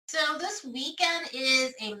So this weekend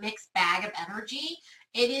is a mixed bag of energy.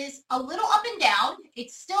 It is a little up and down.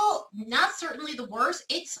 It's still not certainly the worst.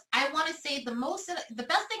 I want to say the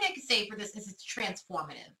best thing I could say for this is it's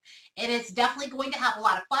transformative. And it's definitely going to have a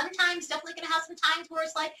lot of fun times, definitely going to have some times where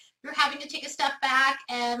it's like you're having to take a step back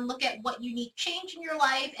and look at what you need to change in your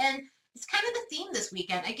life. And it's kind of the theme this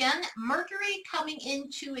weekend. Again, Mercury coming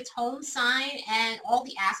into its home sign and all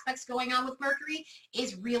the aspects going on with Mercury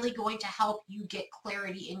is really going to help you get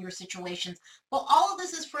clarity in your situations. But all of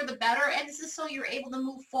this is for the better, and this is so you're able to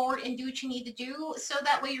move forward and do what you need to do so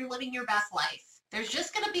that way you're living your best life. There's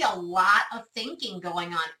just going to be a lot of thinking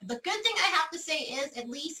going on. The good thing I have to say is at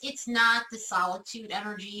least it's not the solitude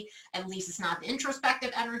energy. At least it's not the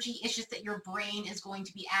introspective energy. It's just that your brain is going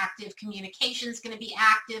to be active. Communication is going to be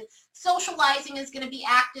active. Socializing is going to be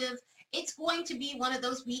active. It's going to be one of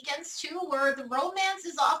those weekends too where the romance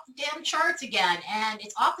is off the damn charts again, and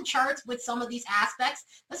it's off the charts with some of these aspects.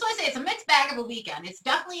 That's why I say it's a mixed bag of a weekend. It's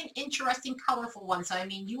definitely an interesting, colorful one. So I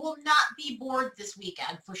mean, you will not be bored this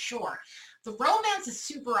weekend for sure. The romance is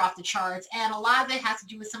super off the charts, and a lot of it has to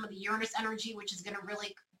do with some of the Uranus energy, which is going to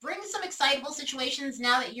really bring some excitable situations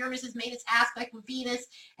now that Uranus has made its aspect with Venus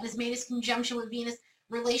and has made its conjunction with Venus.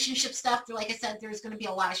 Relationship stuff, like I said, there's going to be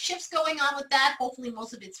a lot of shifts going on with that. Hopefully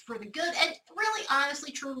most of it's for the good, and really,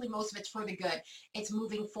 honestly, truly, most of it's for the good. It's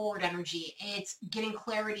moving forward energy. It's getting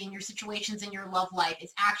clarity in your situations in your love life.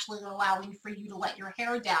 It's actually allowing for you to let your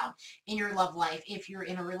hair down in your love life. If you're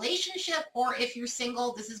in a relationship or if you're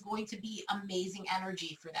single, this is going to be amazing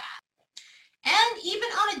energy for that. And even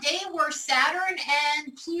on a day where Saturn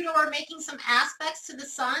and Pluto are making some aspects to the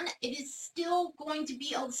sun, it is still going to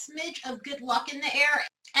be a smidge of good luck in the air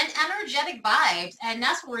and energetic vibes, and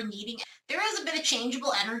that's what we're needing. There is a bit of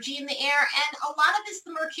changeable energy in the air, and a lot of it's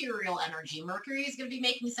the mercurial energy. Mercury is going to be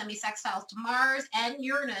making semi-sextiles to Mars and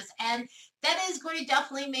Uranus, and that is going to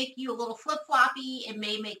definitely make you a little flip-floppy. It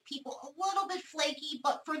may make people a little bit flaky,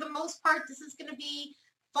 but for the most part, this is going to be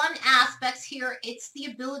fun aspects here. It's the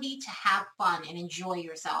ability to have fun and enjoy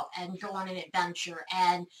yourself and go on an adventure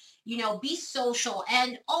and, be social,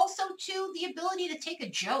 and also too the ability to take a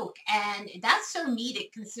joke. And that's so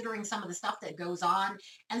needed considering some of the stuff that goes on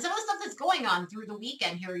and some of the stuff that's going on through the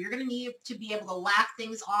weekend here. You're going to need to be able to laugh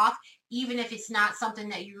things off, even if it's not something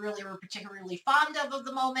that you really were particularly fond of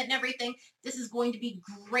the moment and everything. This is going to be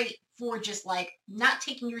great for just like not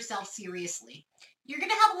taking yourself seriously. You're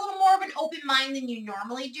going to have a little more of an open mind than you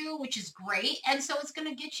normally do, which is great. And so it's going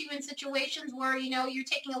to get you in situations where, you're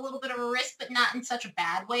taking a little bit of a risk, but not in such a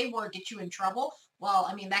bad way where it gets you in trouble. Well,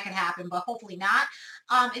 I mean, that could happen, but hopefully not.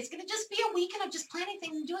 It's going to just be a weekend of just planning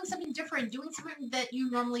things and doing something different, doing something that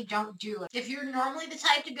you normally don't do. If you're normally the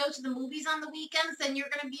type to go to the movies on the weekends, then you're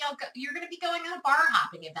going to be going on a bar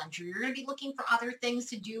hopping adventure. You're going to be looking for other things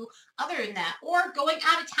to do other than that, or going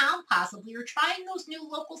out of town possibly, or trying those new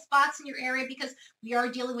local spots in your area, because we are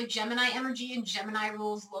dealing with Gemini energy, and Gemini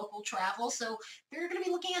rules local travel. So they're going to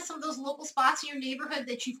be looking at some of those local spots in your neighborhood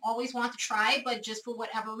that you've always wanted to try, but just for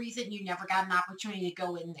whatever reason, you never got an opportunity to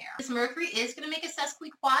go in there. This Mercury is going to make a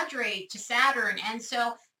sesquiquadrate to Saturn, and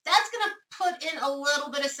so that's going to put in a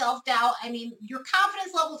little bit of self-doubt. I mean, your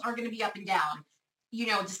confidence levels are going to be up and down,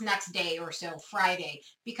 this next day or so, Friday,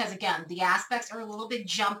 because again, the aspects are a little bit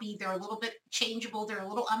jumpy, they're a little bit changeable, they're a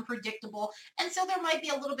little unpredictable, and so there might be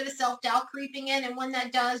a little bit of self-doubt creeping in, and when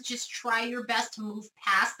that does, just try your best to move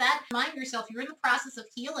past that. Remind yourself you're in the process of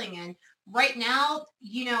healing, and right now,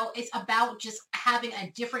 it's about just having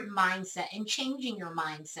a different mindset and changing your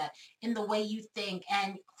mindset in the way you think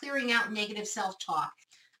and clearing out negative self-talk.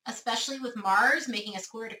 Especially with Mars making a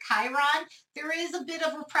square to Chiron, there is a bit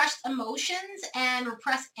of repressed emotions and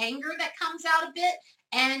repressed anger that comes out a bit.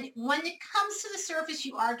 And when it comes to the surface,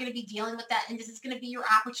 you are going to be dealing with that, and this is going to be your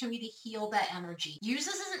opportunity to heal that energy. Use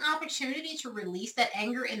this as an opportunity to release that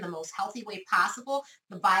anger in the most healthy way possible.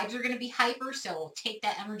 The vibes are going to be hyper, so take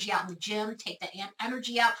that energy out in the gym, take that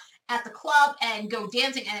energy out at the club and go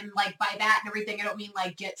dancing. And like by that and everything, I don't mean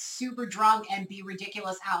like get super drunk and be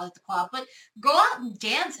ridiculous out at the club, but go out and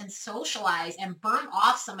dance and socialize and burn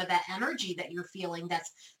off some of that energy that you're feeling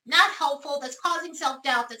that's not helpful, that's causing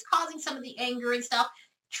self-doubt, that's causing some of the anger and stuff.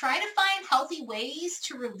 Try to find healthy ways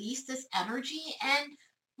to release this energy and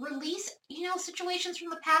release, situations from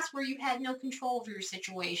the past where you had no control over your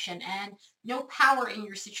situation and no power in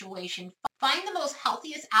your situation. Find the most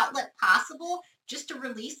healthiest outlet possible just to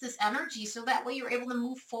release this energy so that way you're able to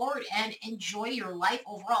move forward and enjoy your life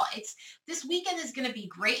overall. This weekend is going to be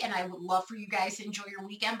great, and I would love for you guys to enjoy your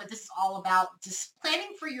weekend, but this is all about just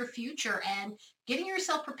planning for your future and getting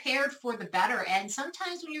yourself prepared for the better. And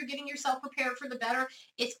sometimes when you're getting yourself prepared for the better,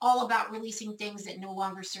 it's all about releasing things that no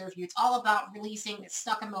longer serve you. It's all about releasing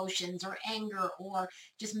stuck emotions or anger or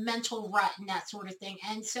just mental rut and that sort of thing.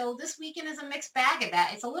 And so this weekend is a mixed bag of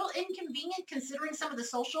that. It's a little inconvenient considering some of the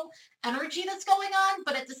social energy that's going on,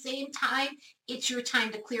 but at the same time, it's your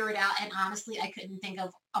time to clear it out. And honestly, I couldn't think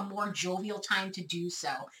of a more jovial time to do so,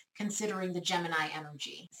 considering the Gemini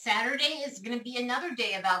energy. Saturday is going to be another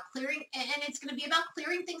day about clearing, and it's going to be about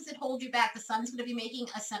clearing things that hold you back. The sun's going to be making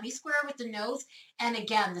a semi-square with the nose. And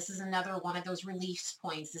again, this is another one of those release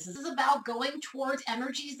points. This is about going towards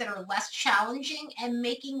energies that are less challenging and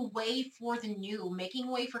making way for the new, making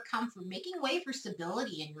way for comfort, making way for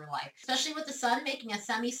stability in your life, especially with the sun making a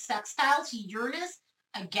semi-sextile to Uranus.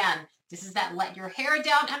 Again, this is that let your hair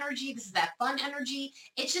down energy. This is that fun energy.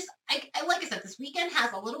 It's just, like I said, this weekend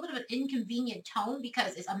has a little bit of an inconvenient tone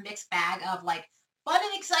because it's a mixed bag of like fun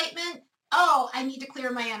and excitement. Oh, I need to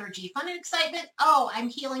clear my energy. Fun and excitement. Oh, I'm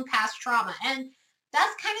healing past trauma. And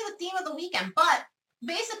that's kind of the theme of the weekend. But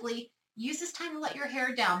basically, use this time to let your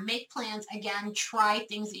hair down. Make plans. Again, try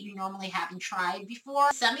things that you normally haven't tried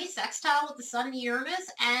before. Semi-sextile with the sun and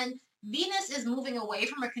Uranus, and Venus is moving away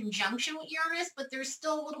from a conjunction with Uranus, but there's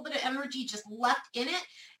still a little bit of energy just left in it.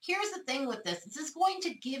 Here's the thing with this. This is going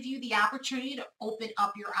to give you the opportunity to open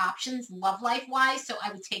up your options love life-wise, so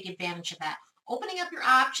I would take advantage of that. Opening up your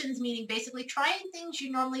options, meaning basically trying things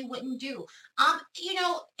you normally wouldn't do.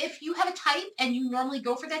 If you have a type and you normally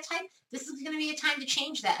go for that type, this is going to be a time to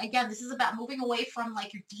change that. Again, this is about moving away from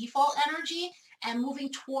like your default energy and moving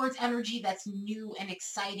towards energy that's new and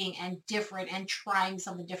exciting and different and trying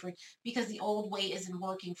something different because the old way isn't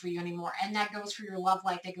working for you anymore. And that goes for your love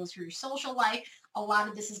life, that goes for your social life. A lot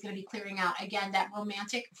of this is going to be clearing out. Again, that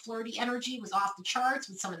romantic, flirty energy was off the charts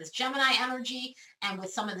with some of this Gemini energy and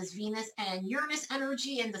with some of this Venus and Uranus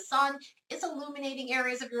energy, and the sun is illuminating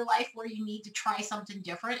areas of your life where you need to try something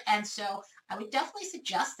different. And so I would definitely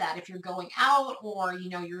suggest that if you're going out or,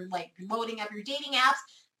 you're like loading up your dating apps,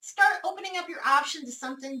 start opening up your options to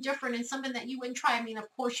something different and something that you wouldn't try. I mean, of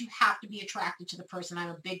course, you have to be attracted to the person. I'm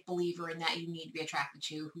a big believer in that. You need to be attracted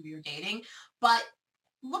to who you're dating. But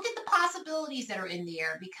look at the possibilities that are in the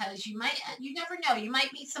air because you never know. You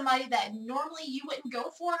might meet somebody that normally you wouldn't go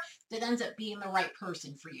for that ends up being the right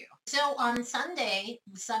person for you. So on Sunday,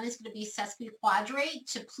 the sun is going to be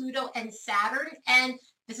sesquiquadrate to Pluto and Saturn. And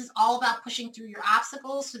this is all about pushing through your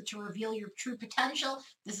obstacles to reveal your true potential.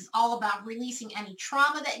 This is all about releasing any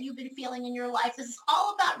trauma that you've been feeling in your life. This is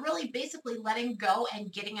all about really basically letting go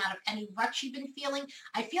and getting out of any ruts you've been feeling.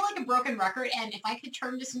 I feel like a broken record, and if I could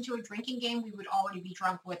turn this into a drinking game, we would already be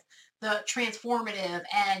drunk with the transformative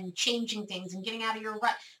and changing things and getting out of your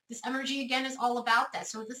rut. This energy, again, is all about that.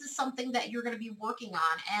 So this is something that you're going to be working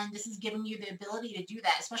on, and this is giving you the ability to do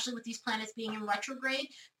that, especially with these planets being in retrograde.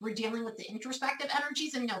 We're dealing with the introspective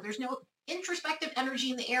energies, and no, there's no introspective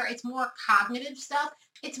energy in the air. It's more cognitive stuff.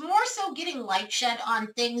 It's more so getting light shed on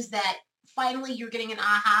things that finally you're getting an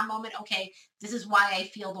aha moment. Okay, this is why I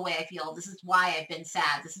feel the way I feel. This is why I've been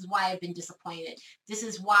sad. This is why I've been disappointed. This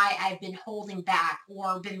is why I've been holding back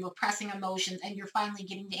or been repressing emotions, and you're finally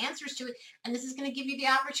getting the answers to it. And this is going to give you the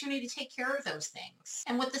opportunity to take care of those things.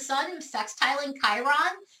 And with the sun sextiling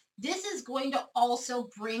Chiron, this is going to also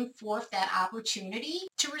bring forth that opportunity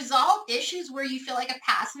to resolve issues where you feel like a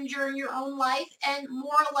passenger in your own life, and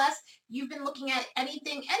more or less you've been looking at any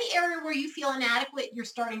area where you feel inadequate, you're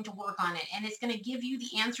starting to work on it, and it's going to give you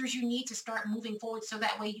the answers you need to start moving forward so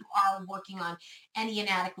that way you are working on any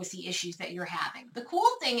inadequacy issues that you're having. The cool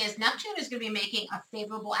thing is Neptune is going to be making a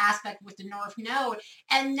favorable aspect with the North Node,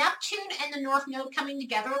 and Neptune and the North Node coming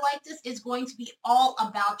together like this is going to be all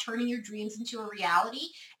about turning your dreams into a reality.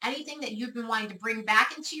 Anything that you've been wanting to bring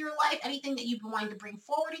back into your life, anything that you've been wanting to bring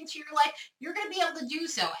forward into your life, you're going to be able to do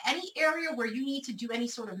so. Any area where you need to do any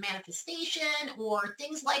sort of manifestation or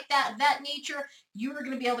things like that, of that nature, you are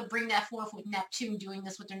going to be able to bring that forth with Neptune doing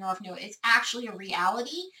this with the North Node. It's actually a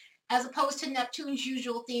reality as opposed to Neptune's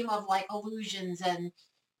usual theme of like illusions and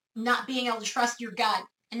not being able to trust your gut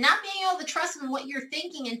and not being able to trust in what you're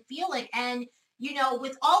thinking and feeling. And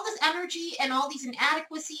with all this energy and all these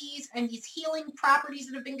inadequacies and these healing properties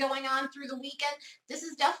that have been going on through the weekend, this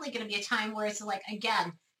is definitely going to be a time where it's like,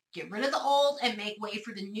 again, get rid of the old and make way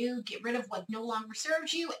for the new. Get rid of what no longer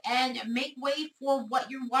serves you and make way for what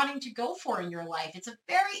you're wanting to go for in your life. It's a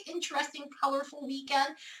very interesting, colorful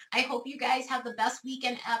weekend. I hope you guys have the best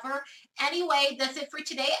weekend ever. Anyway, that's it for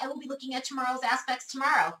today. I will be looking at tomorrow's aspects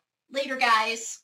tomorrow. Later, guys.